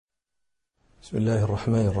بسم الله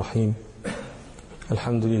الرحمن الرحيم.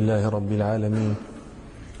 الحمد لله رب العالمين،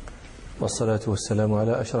 والصلاة والسلام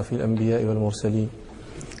على أشرف الأنبياء والمرسلين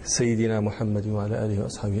سيدنا محمد وعلى آله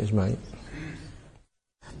وأصحابه أجمعين.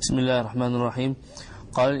 بسم الله الرحمن الرحيم.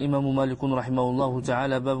 قال الإمام مالك رحمه الله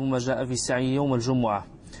تعالى: باب ما جاء في السعي يوم الجمعة.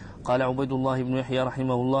 قال عبيد الله بن يحيى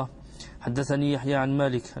رحمه الله: حدثني يحيى عن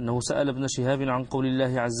مالك أنه سأل ابن شهاب عن قول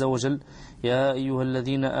الله عز وجل: يا أيها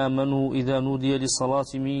الذين آمنوا إذا نودي للصلاة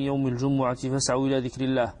من يوم الجمعة فاسعوا إلى ذكر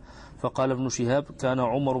الله. فقال ابن شهاب: كان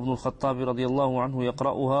عمر بن الخطاب رضي الله عنه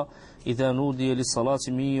يقرأها: إذا نودي للصلاة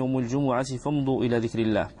من يوم الجمعة فامضوا إلى ذكر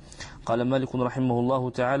الله. قال مالك رحمه الله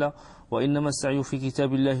تعالى: وإنما السعي في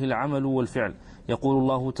كتاب الله العمل والفعل. يقول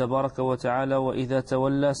الله تبارك وتعالى: وإذا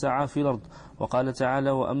تولى سعى في الأرض. وقال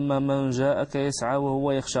تعالى: وأما من جاءك يسعى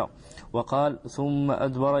وهو يخشى. وقال: ثم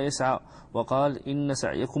أدبر يسعى. وقال: إن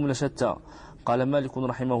سعيكم لشتى. قال مالك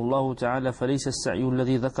رحمه الله تعالى: فليس السعي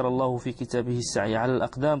الذي ذكر الله في كتابه السعي على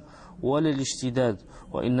الأقدام ولا الاشتداد،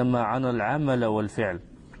 وإنما عن العمل والفعل.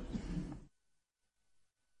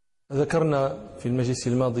 ذكرنا في المجلس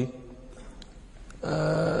الماضي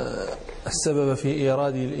السبب في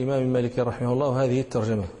إيراد الإمام مالك رحمه الله هذه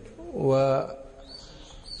الترجمة، وأنه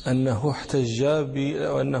احتج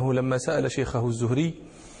بأنه لما سأل شيخه الزهري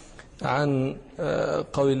عن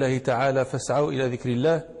قول الله تعالى: فاسعوا إلى ذكر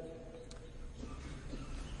الله،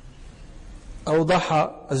 أوضح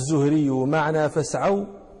الزهري معنى فاسعوا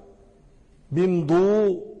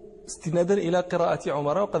بامضوا استنادا إلى قراءة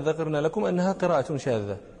عمر، وقد ذكرنا لكم أنها قراءة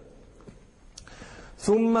شاذة.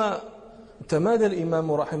 ثم تمادى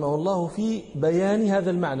الإمام رحمه الله في بيان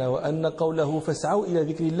هذا المعنى، وأن قوله فاسعوا إلى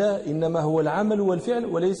ذكر الله إنما هو العمل والفعل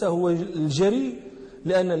وليس هو الجري،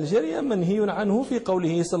 لأن الجري منهي عنه في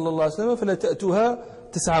قوله صلى الله عليه وسلم: فلا تأتوها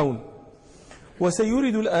تسعون.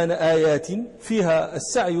 وسيريد الآن آيات فيها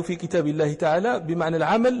السعي في كتاب الله تعالى بمعنى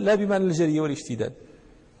العمل لا بمعنى الجري والاشتداد.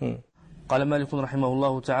 قال مالك رحمه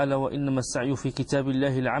الله تعالى: وإنما السعي في كتاب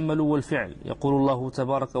الله العمل والفعل. يقول الله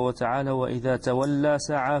تبارك وتعالى: وإذا تولى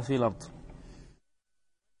سعى في الأرض.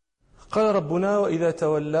 قال ربنا: وإذا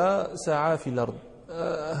تولى سعى في الأرض.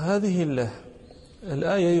 هذه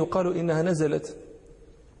الآية يقال إنها نزلت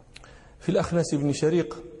في الأخنس بن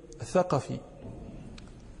شريق الثقفي.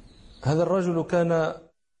 هذا الرجل كان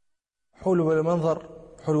حلو المنظر،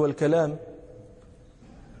 حلو الكلام،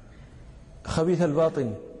 خبيث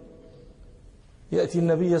الباطن. يأتي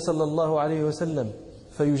النبي صلى الله عليه وسلم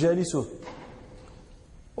فيجالسه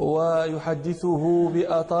ويحدثه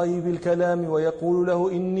بأطايب الكلام ويقول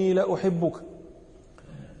له: إني لأحبك،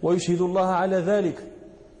 ويشهد الله على ذلك.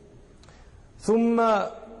 ثم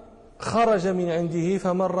خرج من عنده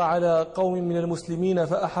فمر على قوم من المسلمين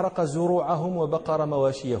فأحرق زروعهم وبقر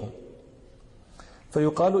مواشيهم،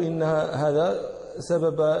 فيقال إن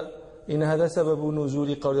هذا سبب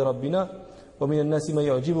نزول قول ربنا: ومن الناس من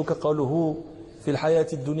يعجبك قوله في الحياة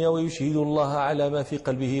الدنيا ويشهد الله على ما في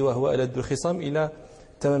قلبه وهو ألد الخصام، إلى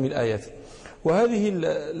تمام الآيات. وهذه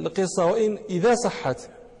القصة وإن إذا صحت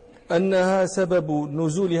أنها سبب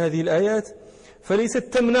نزول هذه الآيات، فليست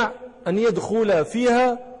تمنع أن يدخل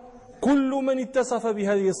فيها كل من اتصف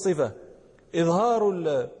بهذه الصفة: إظهار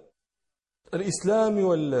الإسلام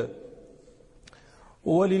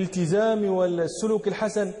والالتزام والسلوك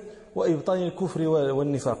الحسن، وإبطان الكفر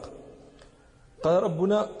والنفاق. قال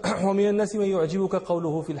ربنا: ومن الناس من يعجبك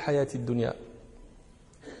قوله في الحياة الدنيا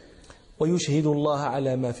ويشهد الله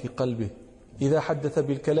على ما في قلبه. إذا حدث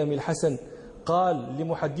بالكلام الحسن قال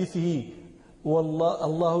لمحدثه: والله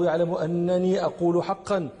الله يعلم أنني أقول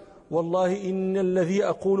حقا، والله إن الذي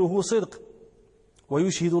أقوله صدق.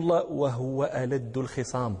 ويشهد الله وهو ألد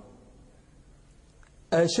الخصام،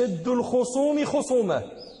 أشد الخصوم خصومة.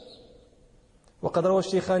 وقد روى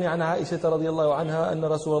الشيخان عن عائشة رضي الله عنها أن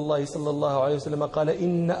رسول الله صلى الله عليه وسلم قال: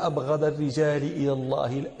 إن أبغض الرجال إلى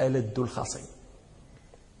الله الألد الخصيم.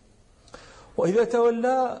 وإذا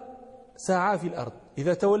تولى سعى في الأرض.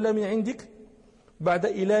 إذا تولى من عندك بعد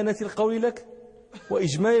إلانة القول لك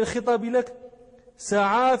وإجمال الخطاب لك،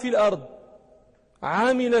 سعى في الأرض،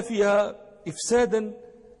 عامل فيها إفسادا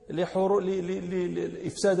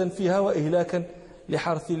إفسادا فيها وإهلاكا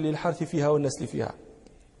للحرث فيها والنسل فيها.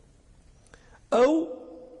 أو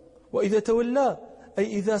وإذا تولى أي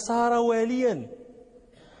إذا صار واليا،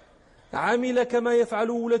 عمل كما يفعل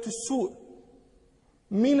ولاة السوء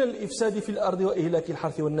من الإفساد في الأرض وإهلاك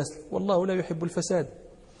الحرث والنسل، والله لا يحب الفساد.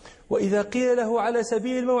 وإذا قيل له على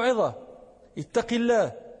سبيل الموعظة: اتق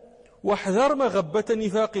الله واحذر مغبة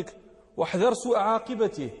نفاقك واحذر سوء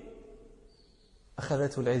عاقبته،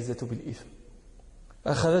 أخذته العزة بالإثم،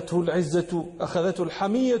 أخذته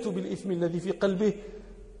الحمية بالإثم الذي في قلبه،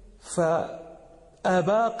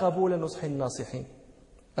 فأبى قبول نصح الناصحين.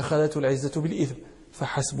 أخذته العزة بالإثم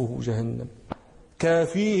فحسبه جهنم،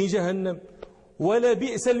 كافيه جهنم. ولا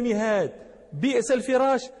بئس المهاد، بئس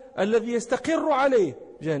الفراش الذي يستقر عليه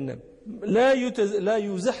جهنم، لا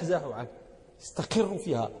يزحزح عنه، يستقر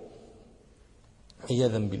فيها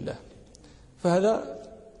عياذا بالله. فهذا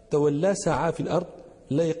تولى سعى في الأرض،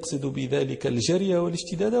 لا يقصد بذلك الجري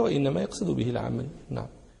والاشتداد، وإنما يقصد به العمل. نعم.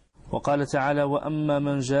 وقال تعالى: وأما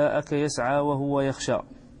من جاءك يسعى وهو يخشى.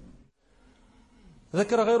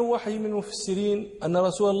 ذكر غير واحد من المفسرين أن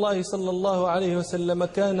رسول الله صلى الله عليه وسلم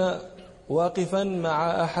كان واقفا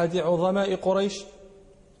مع أحد عظماء قريش،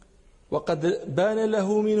 وقد بان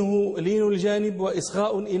له منه لين الجانب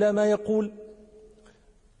وإصغاء إلى ما يقول،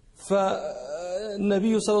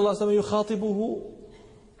 فالنبي صلى الله عليه وسلم يخاطبه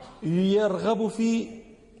يرغب في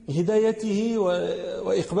هدايته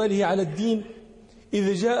وإقباله على الدين،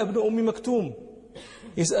 إذ جاء ابن أم مكتوم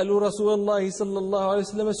يسأل رسول الله صلى الله عليه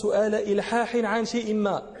وسلم سؤال إلحاح عن شيء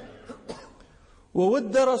ما،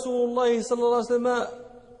 وود رسول الله صلى الله عليه وسلم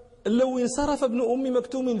لو انصرف ابن أم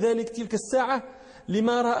مكتوم من تلك الساعة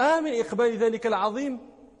لما رأى من إقبال ذلك العظيم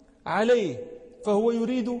عليه،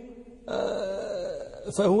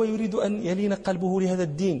 فهو يريد أن يلين قلبه لهذا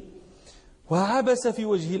الدين، وعبس في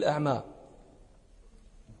وجه الأعمى،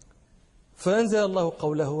 فأنزل الله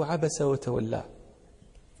قوله: عبس وتولى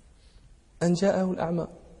أن جاءه الأعمى.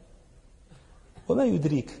 وما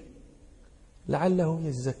يدريك لعله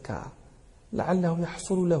يزكى، لعله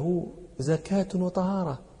يحصل له زكاة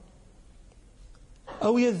وطهارة،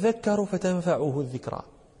 أو يذكر فتنفعه الذكرى،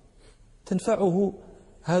 تنفعه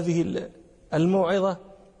هذه الموعظة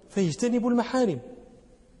فيجتنب المحارم.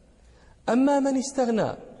 أما من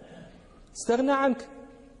استغنى عنك،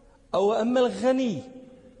 أو أما الغني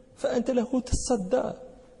فأنت له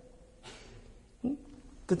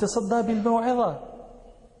تتصدى بالموعظة،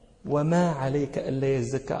 وما عليك ألا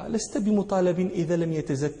يزكى. لست بمطالب إذا لم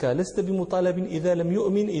يتزكى، لست بمطالب إذا لم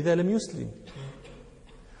يؤمن، إذا لم يسلم.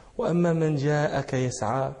 وأما من جاءك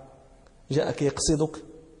يسعى، جاءك يقصدك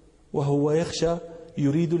وهو يخشى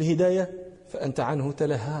يريد الهداية، فأنت عنه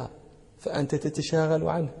تلهى، فأنت تتشاغل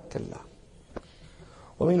عنه، كلا.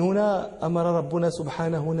 ومن هنا أمر ربنا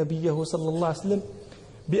سبحانه نبيه صلى الله عليه وسلم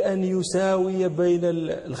بأن يساوي بين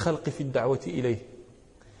الخلق في الدعوة إليه،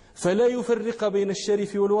 فلا يفرق بين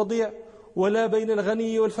الشريف والوضيع، ولا بين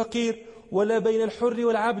الغني والفقير، ولا بين الحر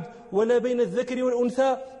والعبد، ولا بين الذكر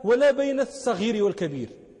والأنثى، ولا بين الصغير والكبير.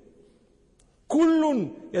 كل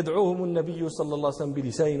يدعوهم النبي صلى الله عليه وسلم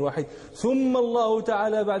بلسان واحد، ثم الله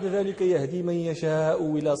تعالى بعد ذلك يهدي من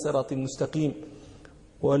يشاء إلى صراط مستقيم،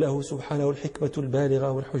 وله سبحانه الحكمة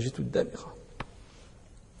البالغة والحجة الدامغة.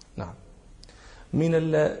 نعم.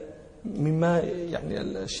 مما يعني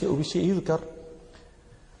الشيء بالشيء يذكر،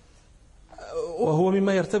 وهو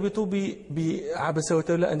مما يرتبط بعبس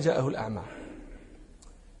وتولى أن جاءه الأعمى.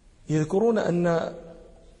 يذكرون أن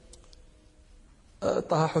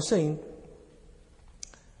طه حسين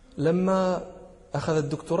لما أخذ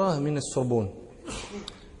الدكتوراه من السوربون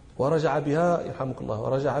ورجع بها، يرحمك الله،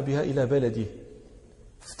 ورجع بها إلى بلده،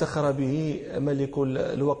 افتخر به ملك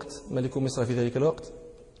الوقت، ملك مصر في ذلك الوقت،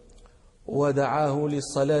 ودعاه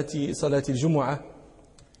صلاة الجمعة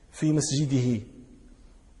في مسجده،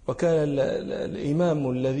 وكان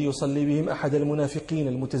الإمام الذي يصلي بهم أحد المنافقين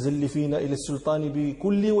المتزلفين إلى السلطان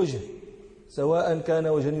بكل وجه، سواء كان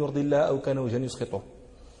وجها يرضي الله أو كان وجها يسخطه.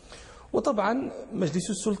 وطبعا مجلس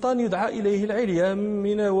السلطان يدعى إليه العليا،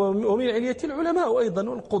 ومن العلية العلماء أيضا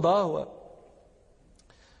والقضاة،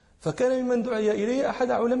 فكان ممن دعي إليه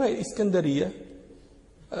أحد علماء الإسكندرية،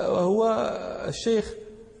 وهو الشيخ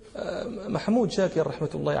محمود شاكر رحمة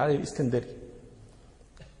الله عليه الإسكندري.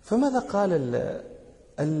 فماذا قال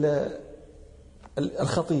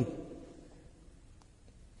الخطيب؟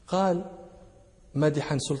 قال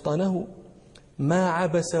مادحا سلطانه: ما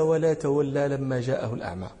عبس ولا تولى لما جاءه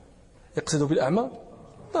الأعمى. يقصد بالأعمى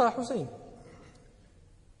طه حسين.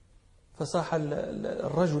 فصاح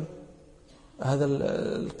الرجل هذا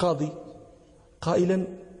القاضي قائلا: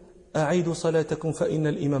 أعيدوا صلاتكم فإن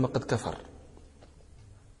الإمام قد كفر،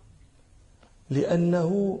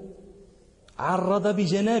 لأنه عرض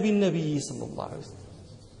بجناب النبي صلى الله عليه وسلم.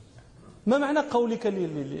 ما معنى قولك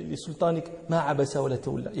لسلطانك ما عبس ولا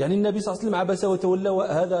تولى؟ يعني النبي صلى الله عليه وسلم عبس وتولى،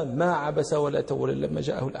 وهذا ما عبس ولا تولى لما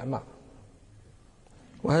جاءه الأعمى.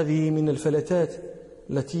 وهذه من الفلتات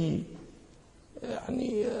التي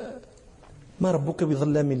يعني ما ربك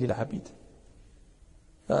بظلام للعبيد.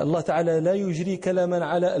 الله تعالى لا يجري كلاما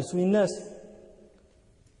على ألسن الناس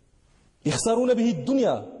يخسرون به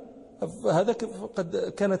الدنيا. هذا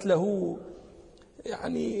قد كانت له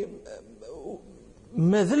يعني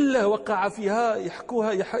مذلة وقع فيها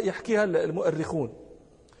يحكيها المؤرخون.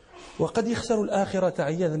 وقد يخسر الآخرة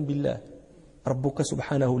عياذا بالله. ربك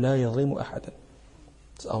سبحانه لا يظلم أحدا،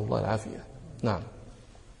 نسأل الله العافية. نعم.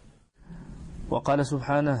 وقال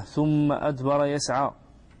سبحانه ثم أدبر يسعى.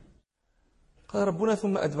 قال ربنا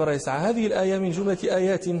ثم أدبر يسعى. هذه الآية من جملة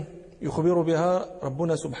آيات يخبر بها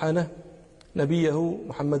ربنا سبحانه نبيه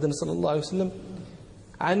محمدا صلى الله عليه وسلم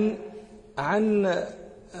عن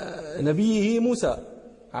نبيه موسى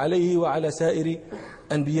عليه وعلى سائر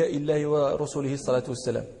أنبياء الله ورسله الصلاة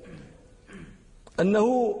والسلام،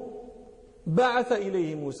 أنه بعث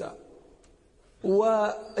إليه موسى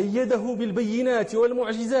وأيده بالبينات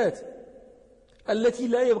والمعجزات التي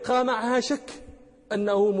لا يبقى معها شك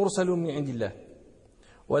أنه مرسل من عند الله،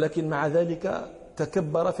 ولكن مع ذلك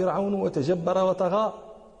تكبر فرعون وتجبر وطغى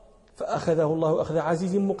فأخذه الله أخذ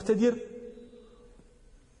عزيز مقتدر،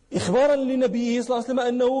 إخبارا لنبيه صلى الله عليه وسلم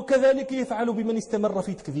أنه كذلك يفعل بمن استمر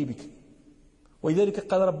في تكذيبك. ولذلك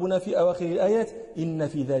قال ربنا في أواخر الآيات إن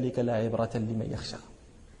في ذلك لعبرة لمن يخشى.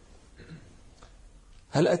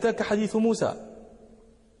 هل أتاك حديث موسى؟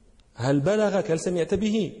 هل بلغك؟ هل سمعت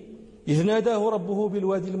به؟ إذ ناداه ربه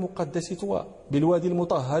بالوادي المقدس طوى، بالوادي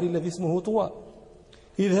المطهر الذي اسمه طوى،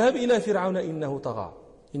 اذهب إلى فرعون إنه طغى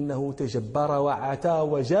إنه تجبر وعتى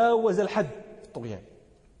وجاوز الحد في الطغيان،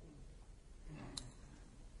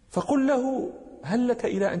 فقل له هل لك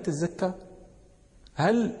إلى أن تزكى؟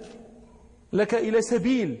 هل لك إلى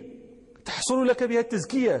سبيل تحصل لك بها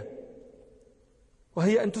التزكية،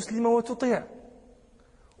 وهي أن تسلم وتطيع،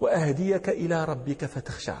 وأهديك إلى ربك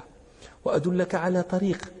فتخشع، وأدلك على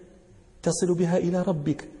طريق تصل بها إلى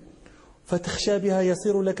ربك فتخشى بها،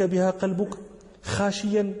 يصير لك بها قلبك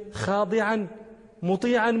خاشيا خاضعا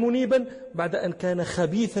مطيعا منيبا بعد أن كان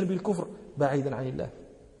خبيثا بالكفر بعيدا عن الله.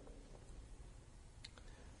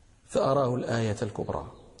 فأراه الآية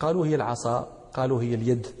الكبرى، قالوا هي العصا، قالوا هي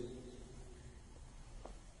اليد،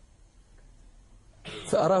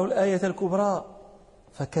 فأراه الآية الكبرى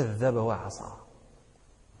فكذب وعصى،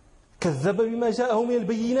 كذب بما جاءه من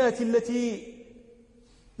البينات التي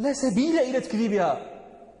لا سبيل إلى تكذيبها،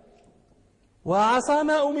 وعصى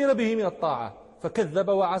ما أمر به من الطاعة، فكذب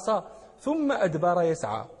وعصى ثم أدبر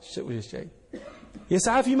يسعى.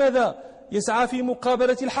 يسعى في ماذا؟ يسعى في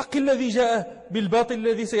مقابلة الحق الذي جاءه بالباطل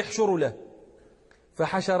الذي سيحشر له،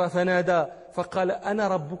 فحشر فنادى فقال أنا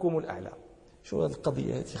ربكم الأعلى. شو هذه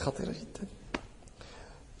القضية؟ هذه خطيرة جدا.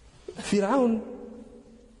 فرعون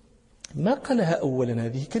ما قالها أولا،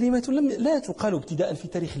 هذه كلمة لا تقال ابتداء في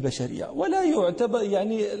تاريخ البشرية، ولا يعتبر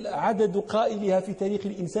يعني عدد قائلها في تاريخ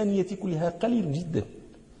الإنسانية كلها قليل جدا،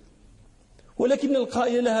 ولكن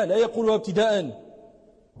القائل لها لا يقولها ابتداء،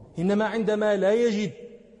 إنما عندما لا يجد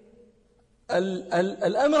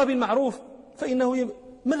الأمر بالمعروف فإنه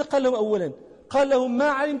ماذا قال لهم أولا؟ قال لهم ما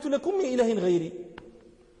علمت لكم من إله غيري.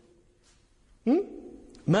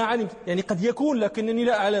 ما علمت يعني قد يكون لكنني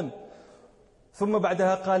لا أعلم. ثم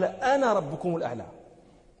بعدها قال أنا ربكم الأعلى،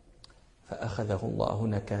 فأخذه الله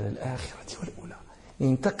نكال الآخرة والأولى،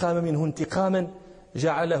 انتقم منه انتقاما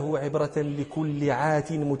جعله عبرة لكل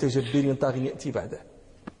عات متجبر طاغ يأتي بعده.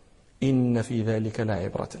 إن في ذلك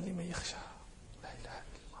لعبرة لمن يخشى. لا إله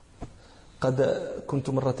إلا الله. قد كنت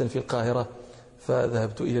مرة في القاهرة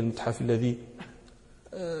فذهبت إلى المتحف الذي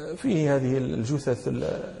فيه هذه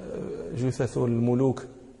جثث الملوك،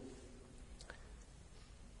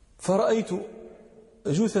 فرأيت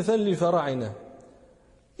جثثا للفراعنة،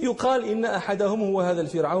 يقال إن أحدهم هو هذا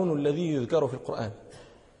الفرعون الذي يذكر في القرآن.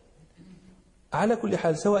 على كل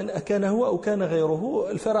حال سواء أكان هو أو كان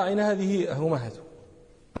غيره، الفراعنة هذه هم هذو.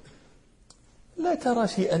 لا ترى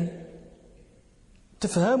شيئا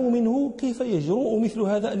تفهم منه كيف يجرؤ مثل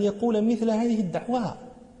هذا أن يقول مثل هذه الدعوة،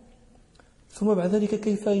 ثم بعد ذلك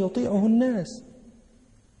كيف يطيعه الناس.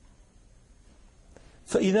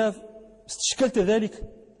 فإذا استشكلت ذلك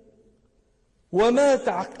وما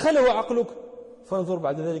تعقله عقلك فانظر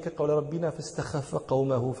بعد ذلك قول ربنا فاستخف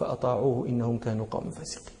قومه فأطاعوه إنهم كانوا قوم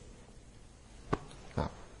فاسقين.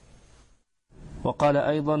 وقال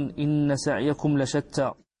أيضا إن سعيكم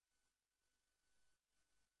لشتى.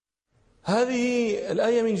 هذه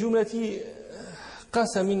الآية من جملة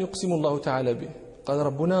قسم يقسم الله تعالى به. قال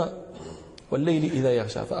ربنا والليل إذا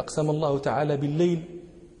يغشى، فأقسم الله تعالى بالليل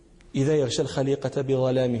إذا يغشى الخليقة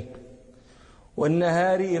بظلامه،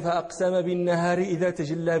 والنهار فأقسم بالنهار إذا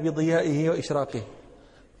تجلى بضيائه وإشراقه،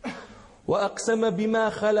 وأقسم بما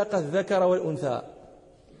خلق الذكر والأنثى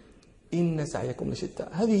إن سعيكم لشتى.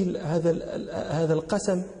 هذا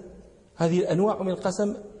القسم، هذه الأنواع من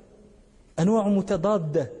القسم أنواع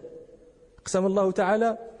متضادة. أقسم الله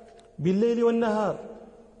تعالى بالليل والنهار،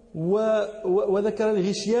 وذكر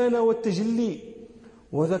الغشيان والتجلي،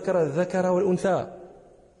 وذكر الذكر والأنثى.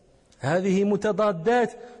 هذه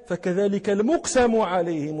متضادات، فكذلك المقسم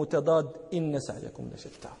عليه متضاد. إن سعيكم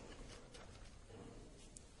لشتى.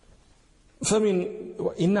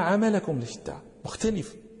 وإن عملكم لشتى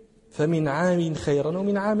مختلف، فمن عامل خيرا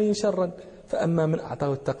ومن عامل شرا، فأما من أعطى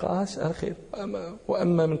واتقى الخير،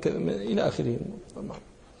 وأما من إلى آخره.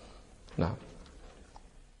 نعم.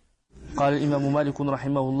 قال الإمام مالك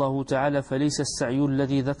رحمه الله تعالى: فليس السعي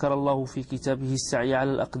الذي ذكر الله في كتابه السعي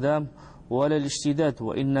على الأقدام ولا الاشتداد،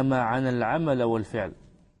 وإنما عن العمل والفعل.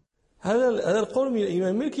 هذا القول من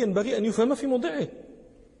الإمام مالك ينبغي أن يفهم في موضعه.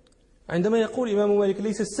 عندما يقول الإمام مالك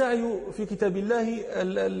ليس السعي في كتاب الله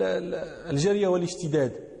الجري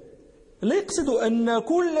والاشتداد، لا يقصد أن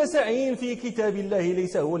كل سعي في كتاب الله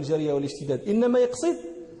ليس هو الجري والاشتداد، إنما يقصد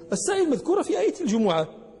السعي المذكور في آية الجمعة.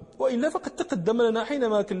 وإلا فقد تقدم لنا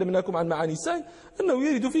حينما كلمناكم عن معاني السعي أنه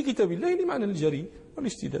يرد في كتاب الله لمعنى الجري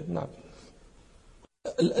والاشتداد. نعم.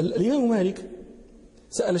 الإمام مالك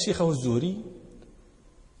سأل شيخه الزهري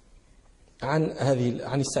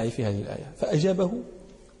عن السعي في هذه الآية، فأجابه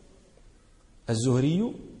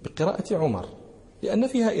الزهري بقراءة عمر، لأن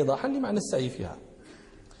فيها إيضاحا لمعنى السعي فيها.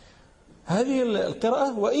 هذه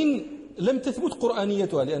القراءة وإن لم تثبت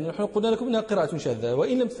قرآنيتها، لأن نحن قلنا لكم أنها قراءة شاذة،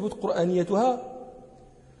 وإن لم تثبت قرآنيتها،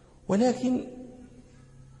 ولكن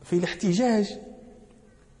في الاحتجاج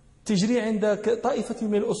تجري عند طائفة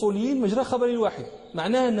من الأصوليين مجرى خبر واحد،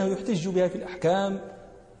 معناه أنه يحتج بها في الأحكام،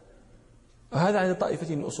 وهذا عند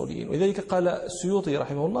طائفة من الأصوليين. ولذلك قال السيوطي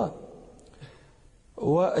رحمه الله: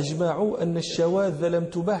 وأجمعوا أن الشواذ لم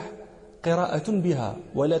تباح قراءة بها،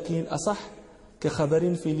 ولكن الأصح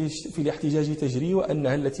كخبر في الاحتجاج تجري،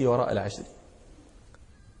 وأنها التي وراء العشر.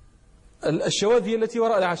 الشواذ هي التي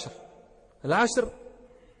وراء العشر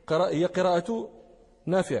هي قراءة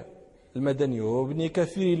نافع المدني، وابن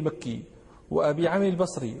كثير المكي، وأبي عامر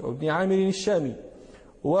البصري، وابن عامر الشامي،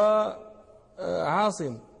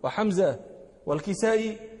 وعاصم، وحمزة،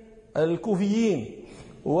 والكسائي الكوفيين،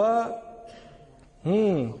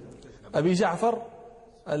 أبي جعفر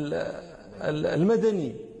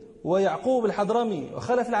المدني، ويعقوب الحضرمي،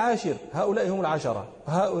 وخلف العاشر. هؤلاء هم العشرة،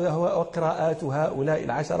 وقراءات هؤلاء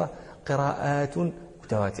العشرة قراءات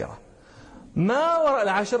متواترة. ما وراء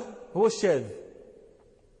العشر هو الشاذ،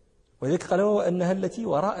 ولذلك قالوا أنها التي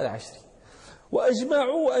وراء العشر.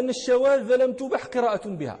 وأجمعوا أن الشواذ لم تبح قراءة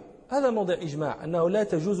بها، هذا موضع إجماع، أنه لا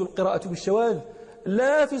تجوز القراءة بالشواذ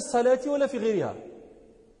لا في الصلاة ولا في غيرها،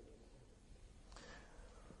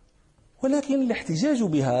 ولكن الاحتجاج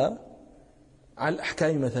بها على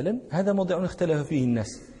الأحكام مثلا هذا موضع اختلف فيه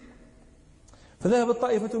الناس. فذهب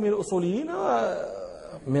طائفة من الأصوليين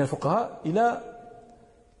ومن الفقهاء إلى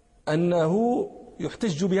أنه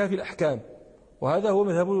يحتج بها في الأحكام، وهذا هو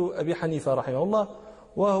مذهب أبي حنيفة رحمه الله،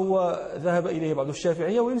 وهو ذهب إليه بعض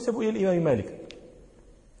الشافعية وينسب إلى الإمام مالك.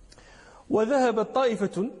 وذهبت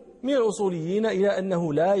طائفة من الأصوليين إلى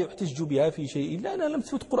أنه لا يحتج بها في شيء لأنها لم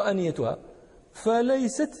تثبت قرآنيتها،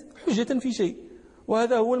 فليست حجة في شيء،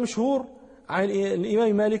 وهذا هو المشهور عن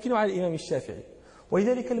الإمام مالك وعن الإمام الشافعي.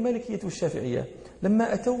 ولذلك المالكية والشافعية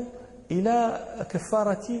لما أتوا إلى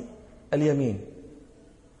كفارة اليمين،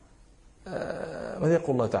 ماذا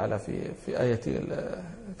يقول الله تعالى في آية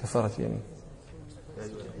كفارة اليمين؟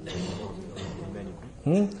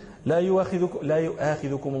 لا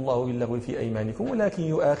يؤاخذكم الله باللغو في أيمانكم، ولكن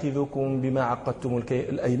يؤاخذكم بما عقدتم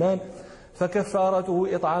الأيمان،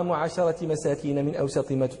 فكفارته إطعام 10 مساكين من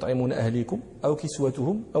أوسط ما تطعمون أهليكم أو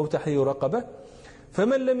كسوتهم أو تحرير رقبة،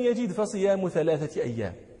 فمن لم يجد فصيام 3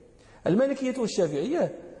 أيام. المالكية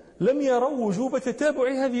والشافعية لم يروا وجوب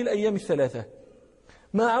تتابع هذه الأيام الثلاثة،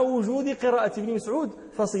 مع وجود قراءة ابن مسعود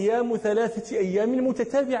فصيام 3 أيام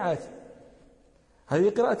متتابعات. هذه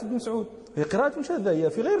قراءة ابن مسعود، هي قراءة شاذة، هي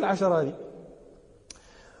في غير العشر هذه،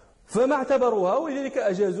 فما اعتبروها، ولذلك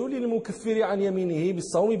أجازوا للمكفر عن يمينه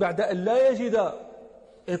بالصوم بعد أن لا يجد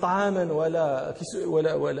إطعاما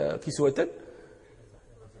ولا كسوة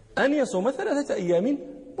أن يصوم 3 أيام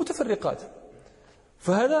متفرقات.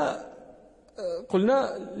 فهذا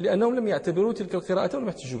قلنا لأنهم لم يعتبروا تلك القراءة ولم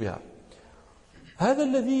يحتجوا بها. هذا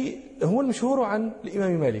الذي هو المشهور عن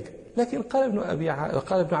الإمام مالك. لكن قال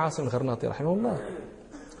ابن عاصم الغرناطي رحمه الله: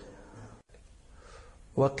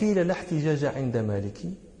 وقيل لا احتجاج عند مالك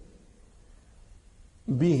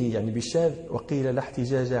به، يعني بالشاذ، وقيل لا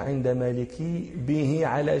احتجاج عند مالك به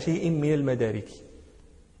على شيء من المدارك.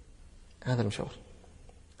 هذا المشهور.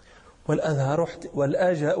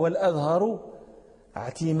 والأظهر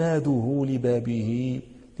اعتماده لبابه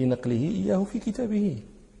لنقله إياه في كتابه.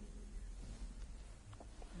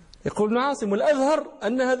 يقول ابن عاصم: والأظهر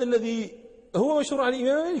أن هذا الذي هو مشهور عن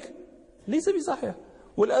الإمام مالك ليس بصحيح،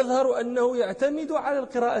 والأظهر أنه يعتمد على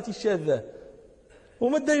القراءة الشاذة.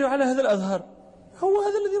 وما الدليل على هذا الأظهر؟ هو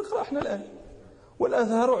هذا الذي نقرأ احنا الآن.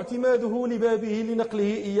 والأظهر اعتماده لبابه لنقله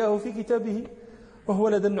إياه في كتابه، وهو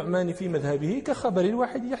لدى النعمان في مذهبه كخبر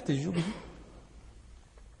الواحد يحتج به.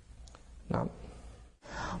 نعم.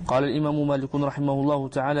 قال الإمام مالك رحمه الله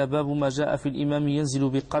تعالى: باب ما جاء في الإمام ينزل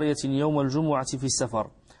بقرية يوم الجمعة في السفر.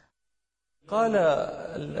 قال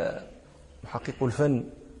محقق الفن،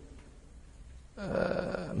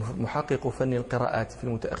 محقق فن القراءات في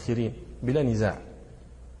المتأخرين بلا نزاع،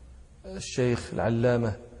 الشيخ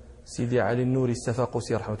العلامة سيدي علي النوري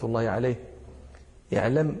السفاقسي رحمة الله عليه،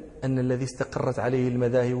 يعلم أن الذي استقرت عليه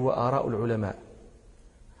المذاهب وآراء العلماء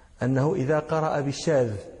أنه إذا قرأ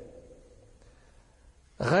بالشاذ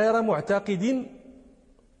غير معتقد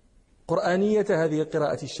قرآنية هذه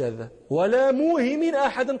القراءة الشاذة ولا موهم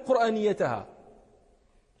أحدا قرآنيتها،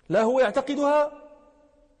 لا هو يعتقدها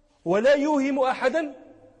ولا يوهم أحدا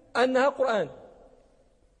أنها قرآن،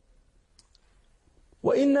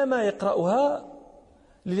 وإنما يقرأها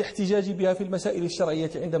للاحتجاج بها في المسائل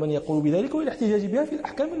الشرعية عند من يقول بذلك، والاحتجاج بها في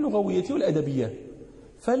الأحكام اللغوية والأدبية،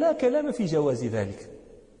 فلا كلام في جواز ذلك.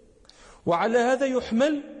 وعلى هذا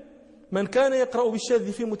يحمل من كان يقرأ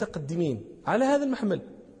بالشاذ في المتقدمين، على هذا المحمل،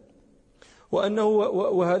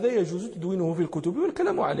 وهذا يجوز تدوينه في الكتب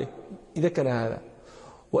والكلام عليه إذا كان هذا.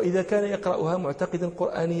 وإذا كان يقرأها معتقدا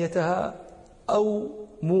قرآنيتها أو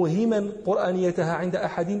موهما قرآنيتها عند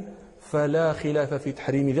أحد فلا خلاف في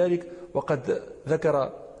تحريم ذلك، وقد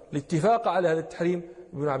ذكر الاتفاق على هذا التحريم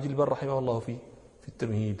ابن عبد البر رحمه الله في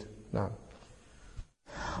التمهيد. نعم.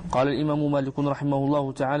 قال الإمام مالك رحمه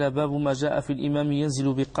الله تعالى: باب ما جاء في الإمام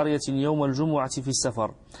ينزل بقرية يوم الجمعة في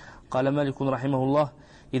السفر. قال مالك رحمه الله: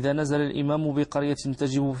 إذا نزل الإمام بقرية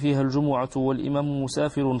تجب فيها الجمعة والإمام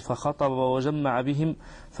مسافر فخطب وجمع بهم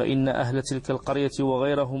فإن أهل تلك القرية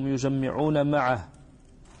وغيرهم يجمعون معه.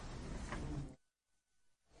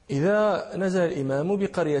 إذا نزل الإمام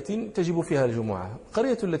بقرية تجب فيها الجمعة،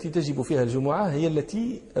 القرية التي تجب فيها الجمعة هي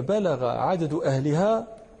التي بلغ عدد أهلها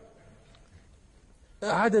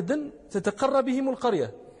عددا تتقرى بهم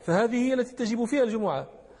القرية، فهذه هي التي تجب فيها الجمعة.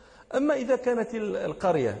 أما إذا كانت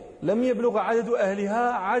القرية لم يبلغ عدد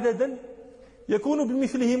أهلها عددا يكون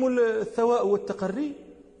بمثلهم الثواء والتقري،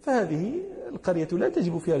 فهذه القرية لا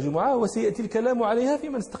تجب فيها الجمعة، وسيأتي الكلام عليها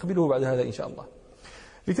فيما نستقبله بعد هذا إن شاء الله.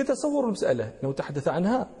 لتتصوروا المسألة لو تحدث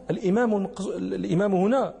عنها الإمام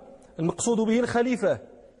هنا المقصود به الخليفة.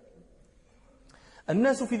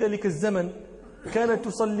 الناس في ذلك الزمن كانت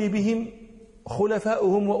تصلي بهم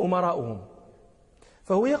خلفاؤهم وأمراؤهم،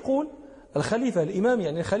 فهو يقول الخليفة الإمام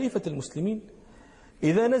يعني خليفة المسلمين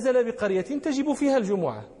إذا نزل بقرية تجب فيها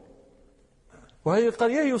الجمعة، وهذه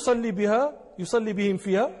القرية يصلي بهم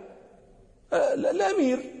فيها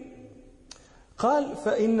الأمير. قال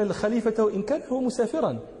فإن الخليفة وإن كان هو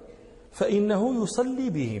مسافرا فإنه يصلي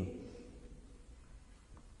بهم،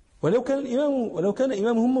 ولو كان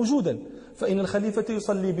إمامهم موجودا فإن الخليفة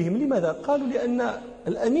يصلي بهم. لماذا؟ قالوا لأن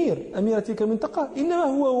أمير تلك المنطقة إنما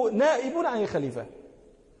هو نائب عن الخليفة،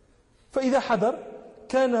 فإذا حضر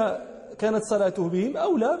كانت صلاته بهم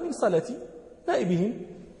أولى من صلاة نائبهم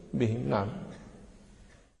بهم. نعم.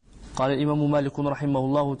 قال الإمام مالك رحمه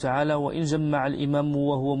الله تعالى: وإن جمع الإمام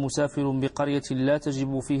وهو مسافر بقرية لا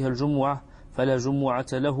تجب فيها الجمعة فلا جمعة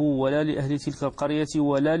له ولا لأهل تلك القرية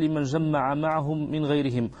ولا لمن جمع معهم من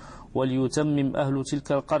غيرهم، وليتمم أهل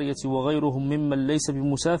تلك القرية وغيرهم ممن ليس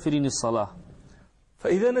بمسافر الصلاة.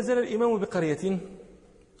 فإذا نزل الإمام بقرية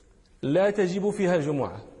لا تجب فيها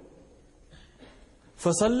الجمعة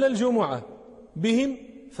فصلى الجمعة بهم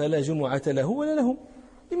فلا جمعة له ولا لهم.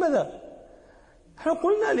 لماذا؟ احنا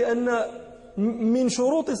قلنا لأن من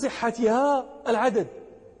شروط صحتها العدد،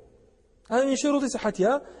 هذا من شروط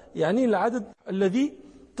صحتها يعني العدد الذي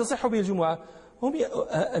تصح به الجمعة. هم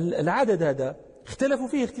العدد هذا اختلفوا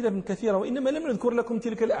فيه اختلافا كثيرا، وإنما لم نذكر لكم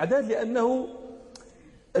تلك الأعداد لأنه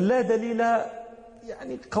لا دليل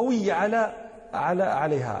يعني قوي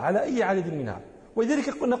عليها على أي عدد منها،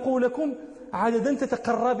 ولذلك نقول لكم عددا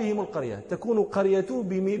تتقرى بهم القرية، تكون القرية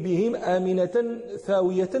بهم آمنة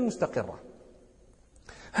ثاوية مستقرة.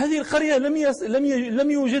 هذه القرية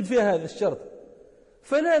لم يوجد فيها هذا الشرط،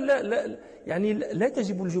 فلا لا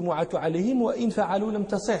تجب الجمعة عليهم، وإن فعلوا لم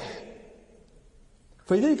تصح.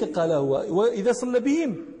 فلذلك قال هو وإذا صلى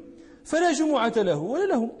بهم فلا جمعة له ولا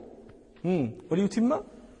لهم وليتم.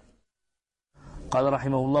 قال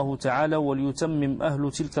رحمه الله تعالى: وليتمم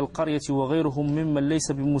أهل تلك القرية وغيرهم ممن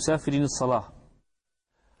ليس بمسافر الصلاة.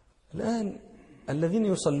 الآن الذين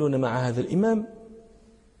يصلون مع هذا الإمام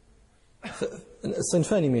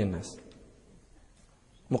صنفان من الناس: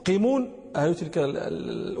 مقيمون أهل تلك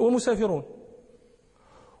ومسافرون.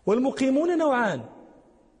 والمقيمون نوعان: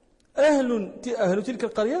 أهل تلك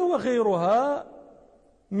القرية وغيرها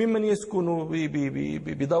ممن يسكن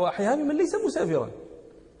بضواحيها ممن ليس مسافرا.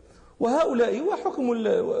 وهؤلاء وحكم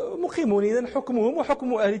المقيمون إذن حكمهم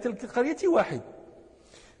وحكم أهل تلك القرية واحد.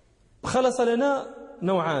 خلص لنا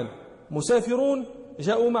نوعان: مسافرون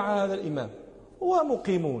جاءوا مع هذا الإمام،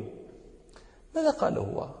 ومقيمون. ماذا قال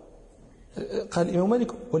هو؟ قال الإمام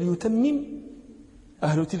مالك: وليتمم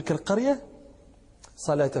أهل تلك القرية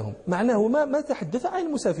صلاتهم. معناه ما تحدث عن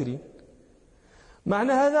المسافرين.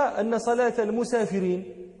 معنى هذا أن صلاة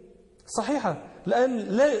المسافرين صحيحة. الآن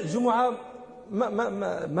لا الجمعة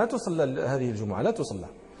ما تصلى، هذه الجمعة لا تصلى،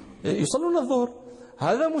 يصلون الظهر.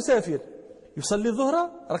 هذا مسافر يصلي الظهر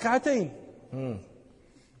ركعتين.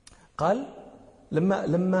 قال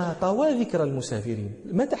لما طوى ذكر المسافرين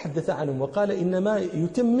ما تحدث عنهم، وقال إنما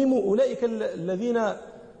يتمم أولئك الذين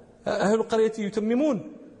أهل القرية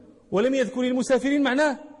يتممون، ولم يذكر المسافرين،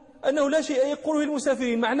 معناه أنه لا شيء يقوله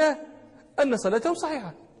المسافرين، معناه أن صلاتهم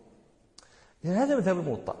صحيحة. يعني هذا مذهب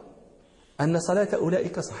الموطأ، أن صلاة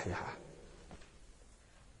أولئك صحيحة،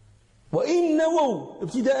 وإن نووا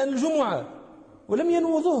ابتداء الجمعة ولم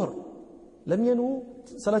ينووا ظهر، لم ينووا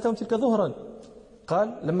صلاتهم تلك ظهرا.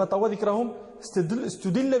 قال لما طوى ذكرهم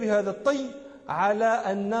استدل بهذا الطي على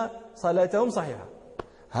أن صلاتهم صحيحة.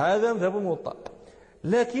 هذا مذهب الموطأ.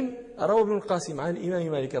 لكن روى ابن القاسم عن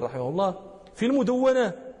الإمام مالك رحمه الله في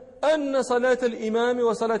المدونة أن صلاة الإمام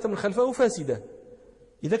وصلاة من خلفه فاسدة.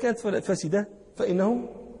 إذا كانت فاسدة فإنهم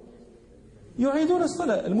يعيدون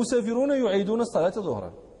الصلاة، المسافرون يعيدون الصلاة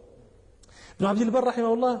ظهرا. ابن عبد البر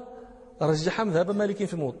رحمه الله رجح مذهب مالك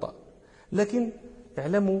في الموطأ، لكن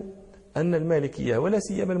اعلموا أن المالكية ولا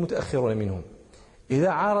سيما المتأخرون منهم إذا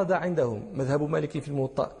عارض عندهم مذهب مالك في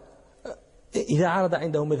الموطأ، إذا عارض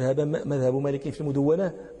عندهم مذهب مالك في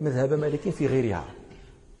المدونة مذهب مالك في غيرها،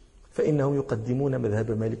 فإنهم يقدمون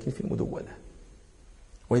مذهب مالك في المدونة.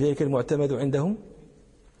 ولذلك المعتمد عندهم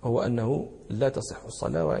هو أنه لا تصح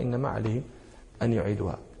الصلاة، وإنما عليهم أن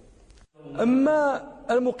يعيدها. أما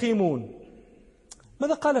المقيمون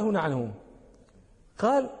ماذا قال هنا عنهم؟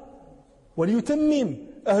 قال وليتمم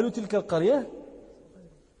أهل تلك القرية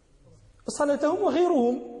صلاتهم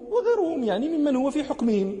وغيرهم يعني ممن هو في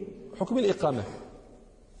حكمهم حكم الإقامة.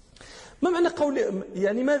 ما معنى قول،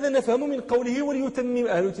 يعني ماذا نفهم من قوله وليتمم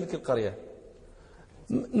أهل تلك القرية؟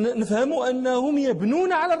 نفهم أنهم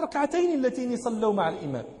يبنون على الركعتين اللتين صلوا مع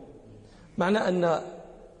الإمام. معنى أن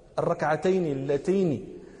الركعتين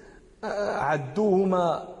اللتين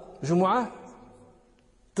عدوهما جمعة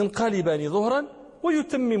تنقلبان ظهرا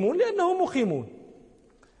ويتممون لأنهم مقيمون.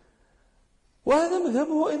 وهذا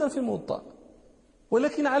مذهبه أيضا في الموطأ،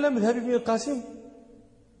 ولكن على مذهب ابن القاسم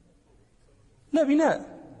لا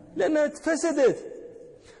بناء، لأنها فسدت.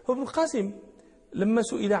 وابن القاسم لما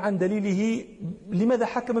سئل عن دليله لماذا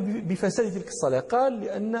حكم بفساد تلك الصلاة قال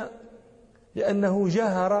لأنه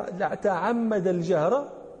تعمد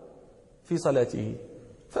الجهر في صلاته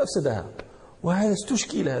فأفسدها. وهذا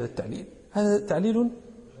استشكل، هذا التعليل، هذا تعليل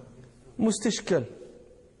مستشكل.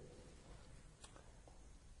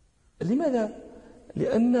 لماذا؟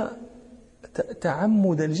 لأن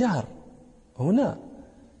تعمد الجهر هنا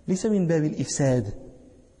ليس من باب الإفساد،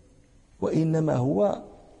 وإنما هو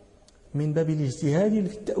من باب الاجتهاد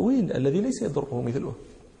في التأويل الذي ليس يضره مثله.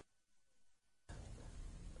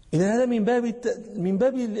 إذا هذا من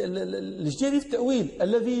باب الاجتهاد في التأويل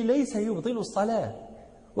الذي ليس يبطل الصلاة،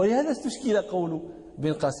 ولهذا استشكل قول ابن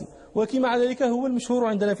القاسم. ولكن مع ذلك هو المشهور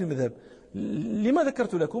عندنا في المذهب. لما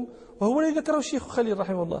ذكرت لكم؟ وهو الذي ذكره الشيخ خليل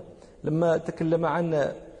رحمه الله لما تكلم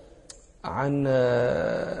عن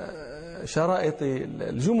شرائط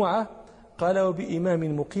الجمعة، قال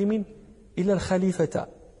وبإمام مقيم إلا الخليفة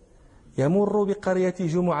يمر بقرية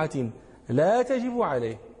جمعة لا تجب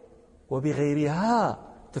عليه وبغيرها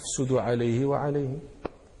تفسد عليه وعليه.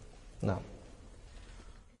 نعم.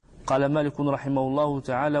 قال مالك رحمه الله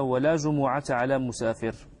تعالى ولا جمعة على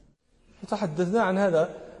مسافر. تحدثنا عن هذا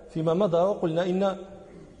فيما مضى، وقلنا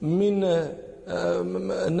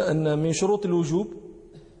أن من شروط الوجوب،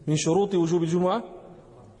 من شروط وجوب الجمعة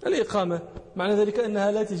الإقامة، معنى ذلك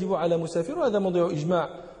أنها لا تجب على مسافر، وهذا موضوع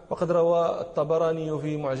إجماع. وقد روى الطبراني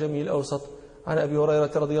في معجمه الأوسط عن أبي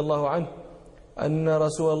هريرة رضي الله عنه أن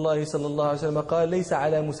رسول الله صلى الله عليه وسلم قال ليس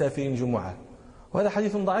على مسافر جمعة. وهذا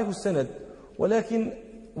حديث ضعيف السند، ولكن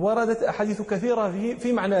وردت أحاديث كثيرة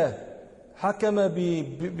في معناه حكم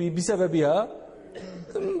بسببها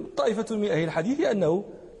طائفة من أهل الحديث أنه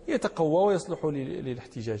يتقوى ويصلح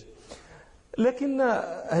للاحتجاج. لكن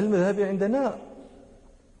أهل المذهب عندنا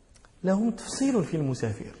لهم تفصيل في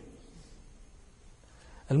المسافر.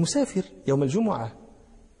 المسافر يوم الجمعة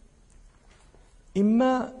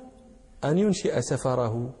إما أن ينشئ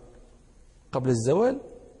سفره قبل الزوال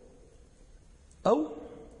أو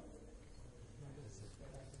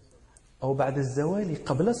أو بعد الزوال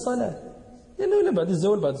قبل الصلاة، لأنه إلا بعد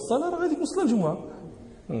الزوال بعد الصلاة راه غادي يكون صلاة الجمعة.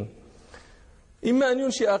 إما أن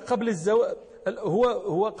ينشئ قبل الزوال،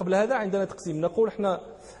 هو قبل هذا عندنا تقسيم، نقول احنا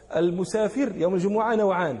المسافر يوم الجمعة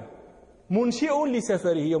نوعان: منشئ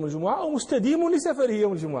لسفره يوم الجمعة أو مستديم لسفره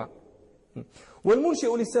يوم الجمعة.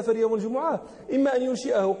 والمنشئ للسفر يوم الجمعة إما أن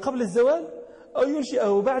ينشئه قبل الزوال أو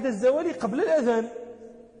ينشئه بعد الزوال قبل الأذان.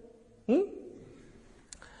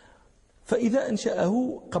 فإذا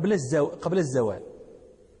أنشأه قبل الزوال،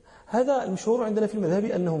 هذا المشهور عندنا في المذهب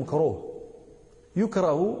أنه مكروه،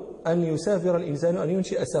 يكره أن يسافر الإنسان أن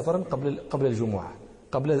ينشئ سفرا قبل الجمعة،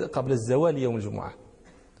 قبل الزوال يوم الجمعة.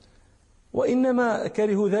 وإنما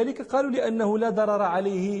كرهوا ذلك قالوا لأنه لا ضرر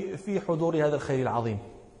عليه في حضور هذا الخير العظيم،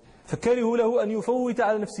 فكرهوا له أن يفوت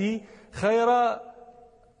على نفسه خير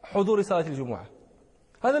حضور صلاة الجمعة.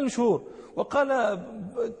 هذا المشهور. وقال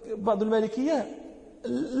بعض المالكية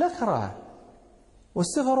لا كراهة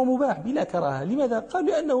والسفر مباح بلا كراهة. لماذا؟ قال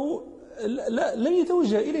لأنه لم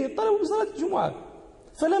يتوجه إليه الطلب بصلاة الجمعة،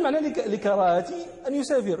 فلا معنى لكراهة أن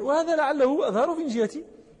يسافر، وهذا لعله أظهر في جهة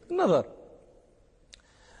النظر.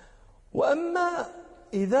 وأما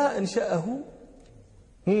إذا أنشأه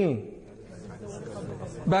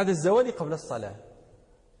بعد الزوال قبل الصلاة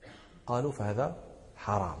قالوا فهذا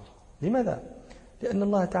حرام. لماذا؟ لأن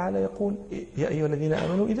الله تعالى يقول: يا أيها الذين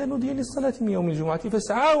آمنوا إذا نودي للصلاة من يوم الجمعة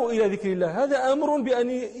فاسعوا إلى ذكر الله. هذا أمر بأن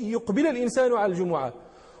يقبل الإنسان على الجمعة،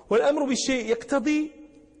 والأمر بالشيء يقتضي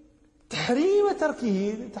تحريم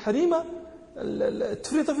تركه، تحريم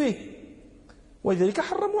التفريط فيه، ولذلك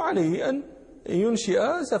حرموا عليه أن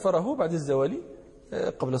ينشئ سفره بعد الزوال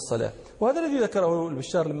قبل الصلاة. وهذا الذي ذكره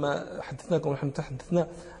البشار لما حدثناكم ونحن تحدثنا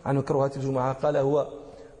عن مكروهات الجمعة، قال هو: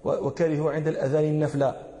 وكره عند الأذان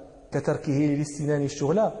النفل كتركه للاستنان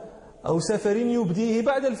الشغل أو سفر يبديه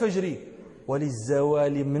بعد الفجر،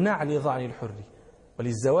 وللزوال منع لظعن الحر.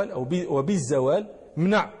 وللزوال وبالزوال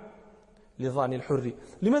منع لظعن الحر.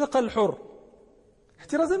 لماذا قال الحر؟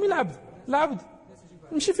 احترازا من العبد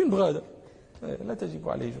مشي فين بغى هذا، لا تجب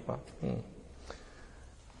عليه جمعة.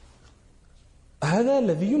 هذا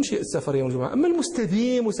الذي ينشئ السفر يوم الجمعة. أما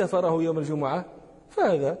المستديم سفره يوم الجمعة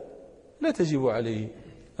فهذا لا تجب عليه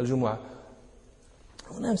الجمعة.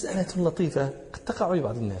 هنا مسألة لطيفة قد تقع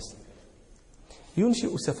لبعض الناس: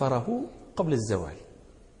 ينشئ سفره قبل الزوال،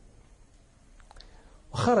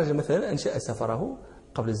 وخرج مثلا أنشأ سفره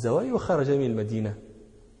قبل الزوال وخرج من المدينة،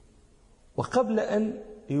 وقبل أن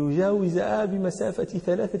يجاوز بمسافة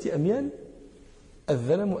 3 أميال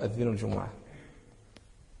أذن مؤذن الجمعة.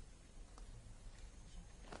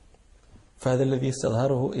 فهذا الذي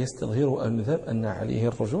يستظهره المذهب أن عليه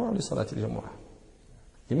الرجوع لصلاة الجمعة.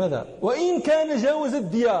 لماذا؟ وإن كان جاوز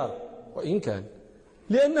الديار، وإن كان،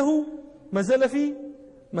 لأنه ما زال في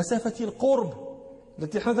مسافة القرب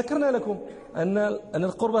التي احنا ذكرنا لكم أن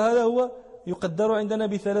القرب هذا هو يقدر عندنا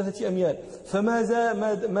ب3 أميال،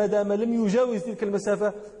 ما دام لم يجاوز تلك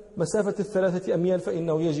المسافة، مسافة 3 أميال،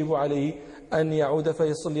 فإنه يجب عليه أن يعود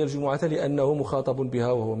فيصلي الجمعة لأنه مخاطب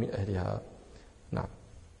بها وهو من أهلها. نعم.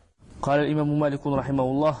 قال الإمام مالك رحمه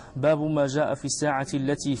الله: باب ما جاء في الساعة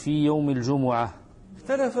التي في يوم الجمعة.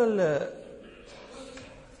 اختلف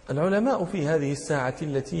العلماء في هذه الساعة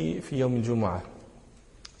التي في يوم الجمعة،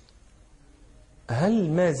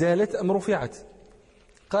 هل ما زالت أم رفعت؟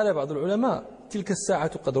 قال بعض العلماء: تلك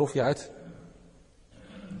الساعة قد رفعت،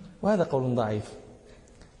 وهذا قول ضعيف،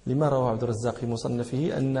 لما روى عبد الرزاق في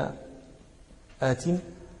مصنفه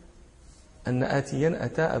أن آتيا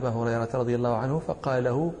أتى أبا هريرة رضي الله عنه فقال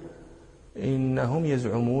له: إنهم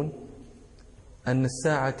يزعمون أن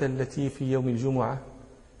الساعة التي في يوم الجمعة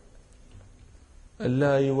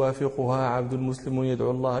لا يوافقها عبد مسلم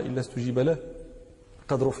يدعو الله إلا استجيب له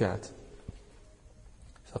قد رفعت.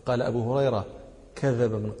 فقال أبو هريرة: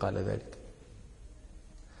 كذب من قال ذلك.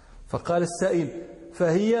 فقال السائل: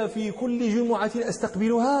 فهي في كل جمعة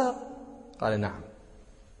أستقبلها؟ قال: نعم.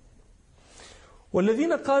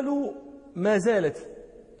 والذين قالوا ما زالت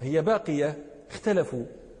هي باقية اختلفوا: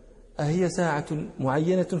 أهي ساعة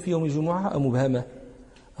معينة في يوم الجمعة أم مبهمة؟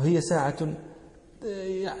 هي ساعة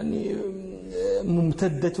يعني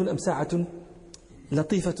ممتدة أم ساعة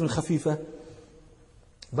لطيفة خفيفة؟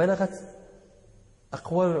 بلغت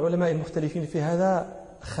أقوال العلماء المختلفين في هذا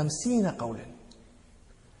 50 قولا.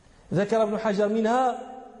 ذكر ابن حجر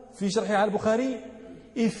منها في شرحه على البخاري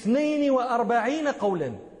 42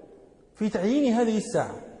 قولا في تعيين هذه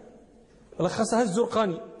الساعة، لخصها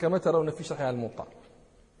الزرقاني كما ترون في شرحه على الموطأ.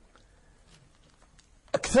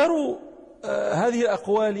 أكثر هذه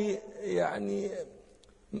الأقوال يعني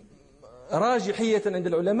راجحية عند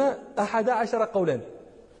العلماء 11 قولا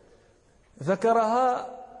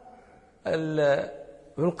ذكرها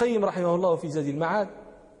ابن القيم رحمه الله في زاد المعاد،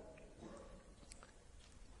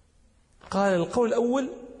 قال القول الأول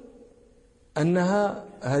أنها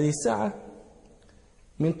هذه الساعة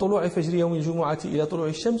من طلوع فجر يوم الجمعة إلى طلوع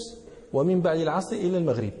الشمس، ومن بعد العصر إلى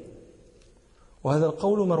المغرب. وهذا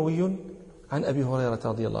القول مروي عن أبي هريرة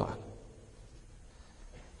رضي الله عنه.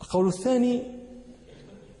 القول الثاني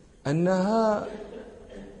أنها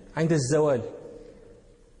عند الزوال،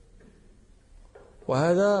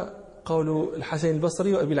 وهذا قول الحسن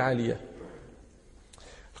البصري وأبي العالية.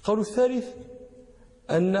 القول الثالث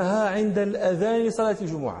أنها عند الأذان لصلاة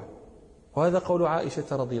الجمعة، وهذا قول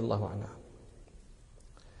عائشة رضي الله عنها.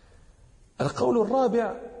 القول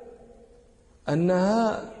الرابع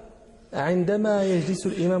أنها عندما يجلس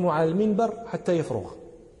الإمام على المنبر حتى يفرغ،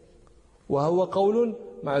 وهو قول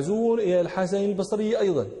معزول إلى الحسن البصري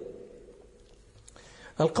أيضا.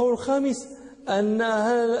 القول الخامس أن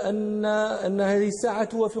هذه الساعة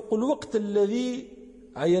توافق الوقت الذي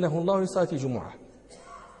عينه الله لصلاة الجمعة،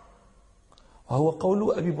 وهو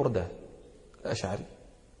قول أبي بردة الأشعري.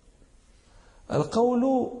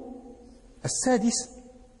 القول السادس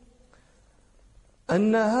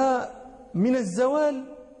أنها من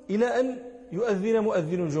الزوال إلى أن يؤذن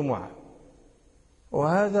مؤذن الجمعة،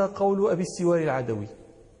 وهذا قول أبي السواري العدوي.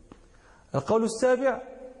 القول السابع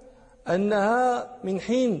أنها من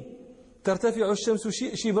حين ترتفع الشمس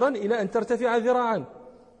شبرا إلى أن ترتفع ذراعا،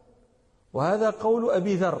 وهذا قول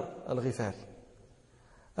أبي ذر الغفاري.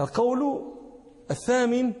 القول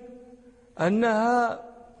الثامن أنها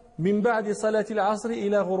من بعد صلاة العصر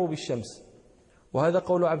إلى غروب الشمس، وهذا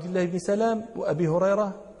قول عبد الله بن سلام وأبي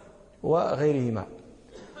هريرة وغيرهما.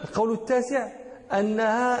 القول التاسع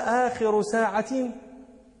أنها آخر ساعة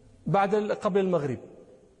قبل المغرب،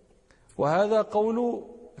 وهذا قول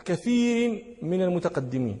كثير من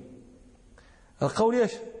المتقدمين. القول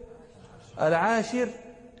العاشر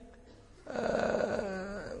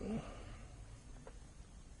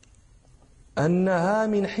أنها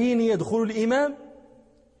من حين يدخل الإمام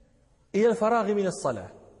إلى الفراغ من الصلاة،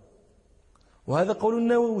 وهذا قول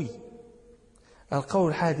النووي. القول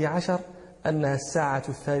الحادي عشر أنها الساعة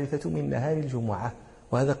الثالثة من نهار الجمعة،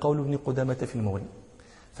 وهذا قول ابن قدامة في المغني.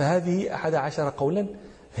 فهذه 11 قولا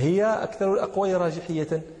هي أكثر الأقوال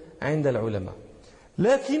راجحية عند العلماء،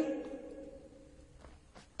 لكن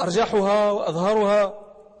أرجحها وأظهرها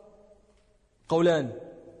قولان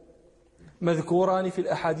مذكوران في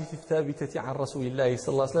الأحاديث الثابتة عن رسول الله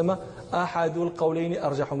صلى الله عليه وسلم، أحد القولين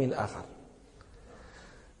أرجح من الآخر.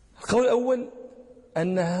 القول الأول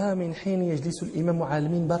أنها من حين يجلس الإمام على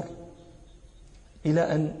المنبر إلى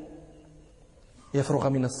أن يفرغ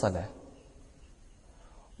من الصلاة،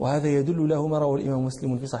 وهذا يدل له ما رواه الإمام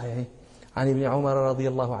مسلم في صحيحه عن ابن عمر رضي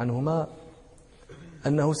الله عنهما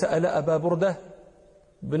أنه سأل أبا بردة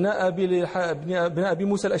بن أبي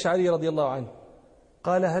موسى الأشعري رضي الله عنه،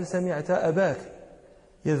 قال: هل سمعت أباك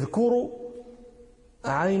يذكر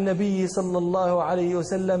عن النبي صلى الله عليه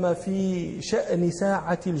وسلم في شأن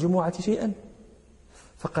ساعة الجمعة شيئا؟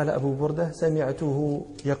 فقال أبو بردة: سمعته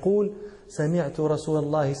يقول: سمعت رسول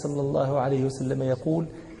الله صلى الله عليه وسلم يقول: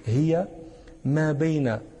 هي ما بين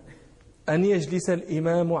أن يجلس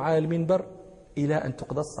الإمام على المنبر إلى أن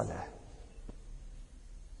تقضى الصلاة.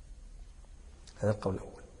 هذا القول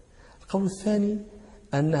الأول. القول الثاني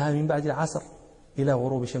أنها من بعد العصر إلى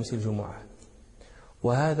غروب شمس الجمعة،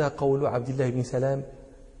 وهذا قول عبد الله بن سلام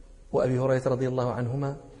وأبي هريرة رضي الله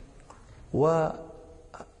عنهما،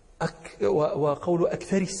 وقول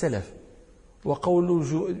أكثر السلف، وقول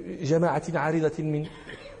جماعة عريضة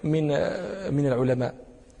من العلماء،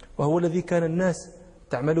 وهو الذي كان الناس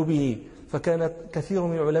تعمل به. فكان كثير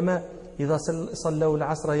من العلماء إذا صلوا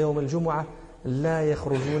العصر يوم الجمعة لا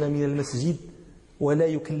يخرجون من المسجد ولا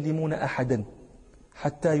يكلمون أحدا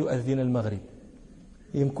حتى يؤذن المغرب،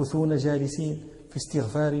 يمكثون جالسين في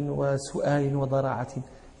استغفار وسؤال وضراعة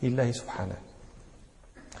لله سبحانه.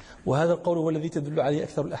 وهذا القول هو الذي تدل عليه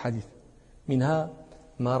أكثر الأحاديث، منها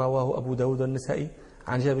ما رواه أبو داود والنسائي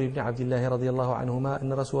عن جابر بن عبد الله رضي الله عنهما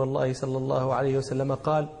أن رسول الله صلى الله عليه وسلم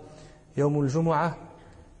قال: يوم الجمعة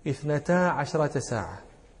 12 ساعة،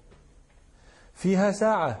 فيها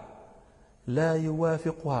ساعة لا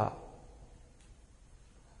يوافقها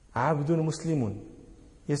عبد مسلم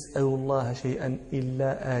يسأل الله شيئا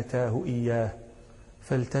إلا آتاه إياه،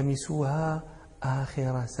 فالتمسوها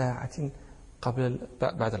آخر ساعة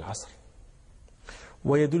بعد العصر.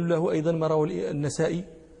 ويدل له أيضا ما رواه النسائي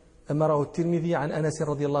ما رواه الترمذي عن أنس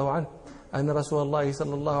رضي الله عنه أن رسول الله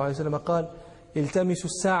صلى الله عليه وسلم قال: التمسوا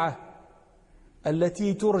الساعة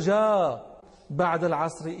التي ترجى بعد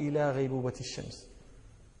العصر إلى غيبوبة الشمس.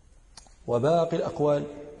 وباقي الأقوال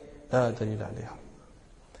لا دليل عليها.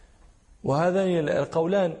 وهذان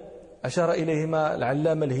القولان أشار إليهما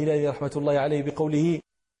العلامة الهلالي رحمة الله عليه بقوله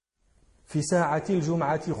في ساعة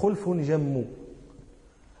الجمعة خلف جم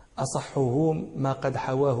أصحه ما قد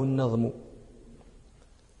حواه النظم.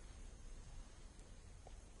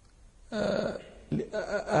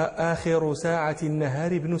 آخر ساعة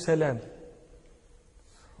النهار ابن سلام.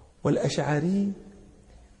 والأشعري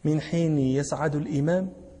من حين يصعد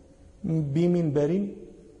الإمام بمنبر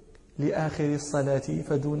لآخر الصلاة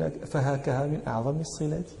فهاكها من أعظم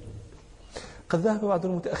الصلات. قد ذهب بعض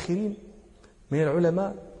المتأخرين من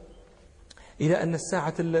العلماء إلى أن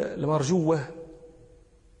الساعة المرجوة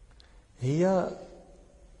هي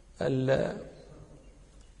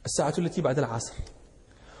الساعة التي بعد العصر،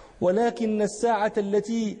 ولكن الساعة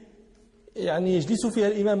التي يعني يجلس فيها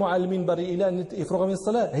الإمام على المنبر إلى أن يفرغ من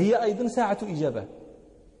الصلاة هي أيضا ساعة إجابة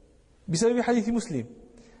بسبب حديث مسلم.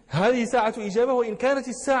 هذه ساعة إجابة، وإن كانت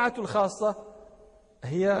الساعة الخاصة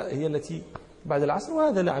هي التي بعد العصر،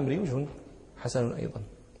 وهذا لعمري وجه حسن أيضا.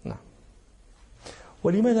 نعم.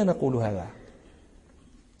 ولماذا نقول هذا؟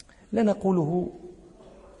 لا نقوله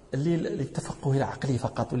للتفقه العقلي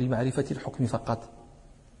فقط ولمعرفة الحكم فقط،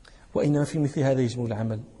 وإنما في مثل هذا يجب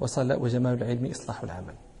العمل، وجمال العلم إصلاح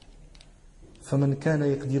العمل. فمن كان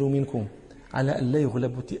يقدر منكم على أن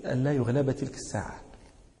لا يغلب تلك الساعة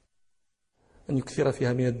أن يكثر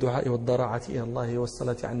فيها من الدعاء والضراعة إلى الله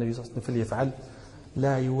والصلاة على النبي صلى الله عليه وسلم فليفعل.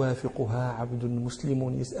 لا يوافقها عبد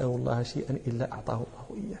مسلم يسأل الله شيئا إلا أعطاه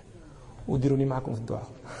الله إياه. وديروني معكم في الدعاء.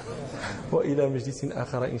 وإلى مجلس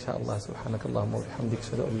آخر إن شاء الله. سبحانك اللهم وبحمدك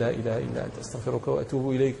أشهد أن لا إله إلا أنت أستغفرك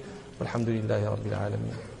وأتوب إليك، والحمد لله رب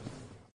العالمين.